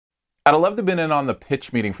I'd love to have been in on the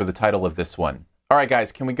pitch meeting for the title of this one. All right,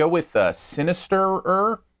 guys, can we go with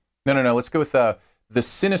Sinister? No. Let's go with the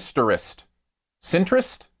Sinisterist.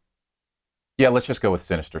 Centrist? Yeah, let's just go with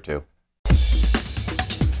Sinister 2.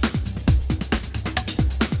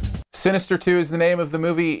 Sinister 2 is the name of the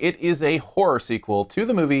movie. It is a horror sequel to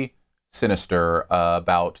the movie Sinister,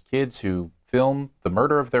 about kids who film the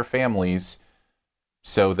murder of their families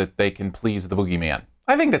so that they can please the boogeyman.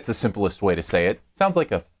 I think that's the simplest way to say it. Sounds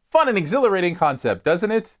like a fun and exhilarating concept,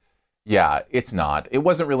 doesn't it? Yeah, it's not. It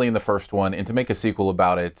wasn't really in the first one, and to make a sequel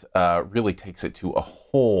about it really takes it to a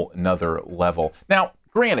whole nother level. Now,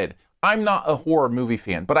 granted, I'm not a horror movie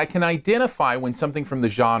fan, but I can identify when something from the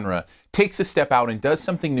genre takes a step out and does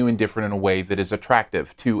something new and different in a way that is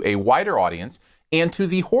attractive to a wider audience and to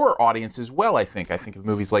the horror audience as well, I think. I think of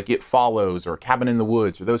movies like It Follows or Cabin in the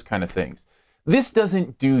Woods or those kind of things. This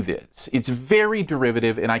doesn't do this. It's very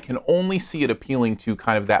derivative, and I can only see it appealing to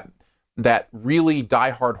kind of that really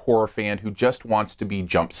diehard horror fan who just wants to be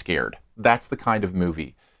jump scared. That's the kind of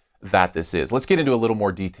movie that this is. Let's get into a little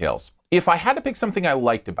more details. If I had to pick something I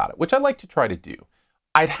liked about it, which I like to try to do,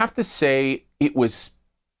 I'd have to say it was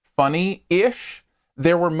funny-ish.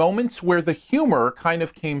 There were moments where the humor kind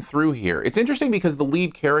of came through here. It's interesting because the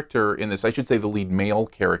lead character in this, I should say the lead male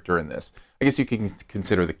character in this, I guess you can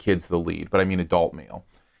consider the kids the lead, but I mean adult male,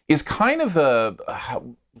 is kind of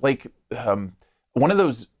one of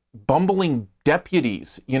those bumbling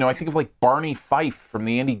deputies. You know, I think of like Barney Fife from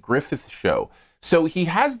the Andy Griffith Show. So he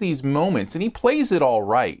has these moments, and he plays it all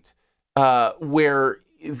right, where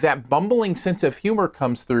that bumbling sense of humor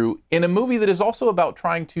comes through in a movie that is also about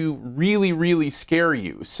trying to really, really scare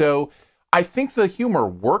you. So I think the humor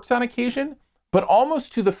works on occasion, but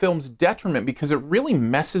almost to the film's detriment because it really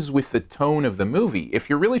messes with the tone of the movie.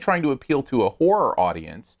 If you're really trying to appeal to a horror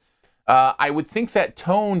audience, I would think that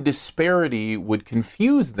tone disparity would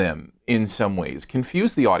confuse them in some ways,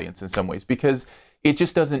 confuse the audience in some ways, because it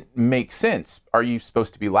just doesn't make sense. Are you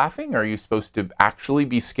supposed to be laughing? Are you supposed to actually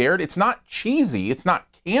be scared? It's not cheesy. It's not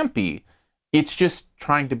campy. It's just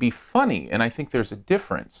trying to be funny. And I think there's a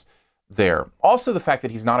difference there. Also, the fact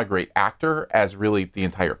that he's not a great actor, as really the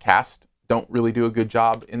entire cast don't really do a good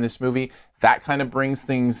job in this movie, that kind of brings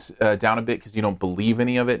things down a bit because you don't believe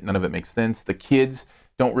any of it. None of it makes sense. The kids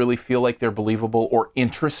don't really feel like they're believable or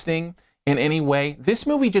interesting in any way. This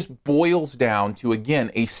movie just boils down to,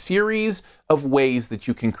 again, a series of ways that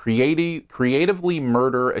you can creatively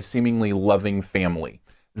murder a seemingly loving family.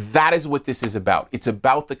 That is what this is about. It's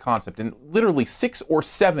about the concept, and literally 6 or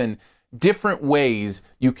 7 different ways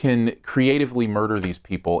you can creatively murder these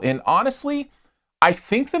people. And honestly, I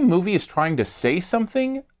think the movie is trying to say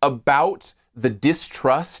something about the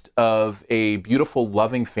distrust of a beautiful,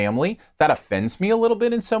 loving family. That offends me a little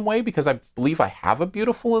bit in some way because I believe I have a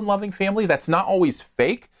beautiful and loving family. That's not always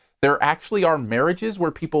fake. There actually are marriages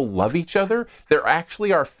where people love each other. There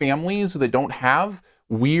actually are families that don't have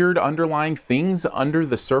weird underlying things under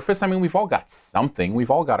the surface. I mean, we've all got something.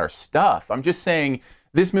 We've all got our stuff. I'm just saying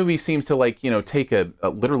this movie seems to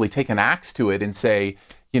literally take an axe to it and say,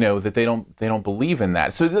 that they don't believe in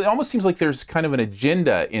that. So it almost seems like there's kind of an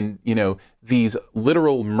agenda in, these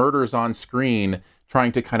literal murders on screen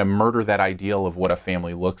trying to kind of murder that ideal of what a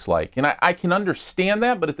family looks like. And I can understand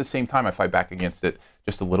that, but at the same time, I fight back against it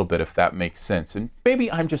just a little bit, if that makes sense. And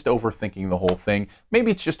maybe I'm just overthinking the whole thing. Maybe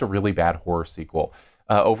it's just a really bad horror sequel.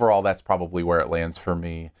 Overall, that's probably where it lands for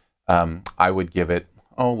me. I would give it,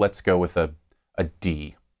 let's go with a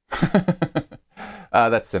D.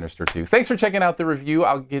 That's Sinister 2. Thanks for checking out the review.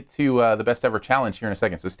 I'll get to the best ever challenge here in a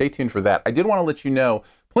second, so stay tuned for that. I did want to let you know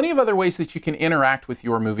plenty of other ways that you can interact with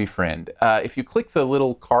your movie friend. If you click the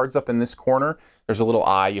little cards up in this corner, there's a little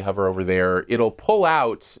eye, you hover over there. It'll pull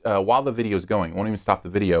out, while the video is going, it won't even stop the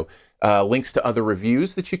video, links to other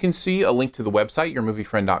reviews that you can see, a link to the website,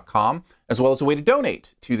 yourmoviefriend.com, as well as a way to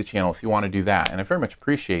donate to the channel if you want to do that. And I very much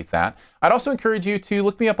appreciate that. I'd also encourage you to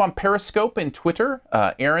look me up on Periscope and Twitter,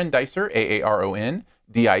 Aaron Dicer, Aaron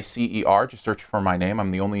Dicer. Just search for my name.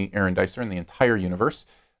 I'm the only Aaron Dicer in the entire universe,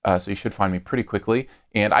 so you should find me pretty quickly.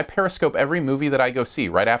 And I Periscope every movie that I go see.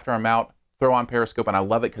 Right after I'm out, throw on Periscope, and I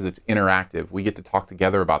love it because it's interactive. We get to talk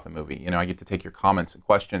together about the movie. I get to take your comments and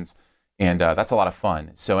questions, and that's a lot of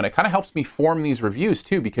fun. And it kind of helps me form these reviews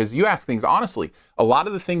too, because you ask things honestly. A lot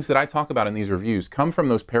of the things that I talk about in these reviews come from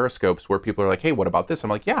those Periscopes where people are like, hey, what about this? I'm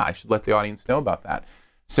like, yeah, I should let the audience know about that.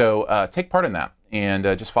 So take part in that, and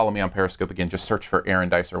just follow me on Periscope. Again, just search for Aaron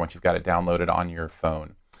Dicer once you've got it downloaded on your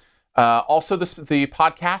phone. Also, the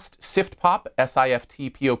podcast, SiftPop,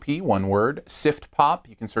 SiftPop, one word, SiftPop.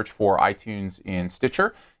 You can search for iTunes and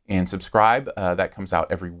Stitcher and subscribe. That comes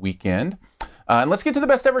out every weekend. And let's get to the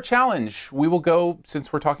best ever challenge. We will go,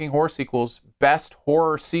 since we're talking horror sequels, best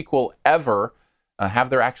horror sequel ever. Have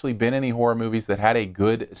there actually been any horror movies that had a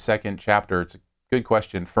good second chapter? It's a good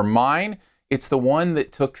question. For mine, it's the one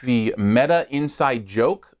that took the meta inside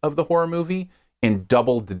joke of the horror movie and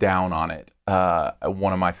doubled down on it.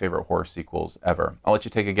 One of my favorite horror sequels ever. I'll let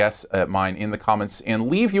you take a guess at mine in the comments and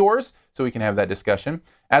leave yours so we can have that discussion.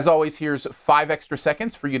 As always, here's 5 extra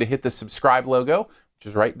seconds for you to hit the subscribe logo, which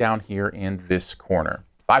is right down here in this corner.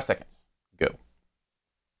 5 seconds.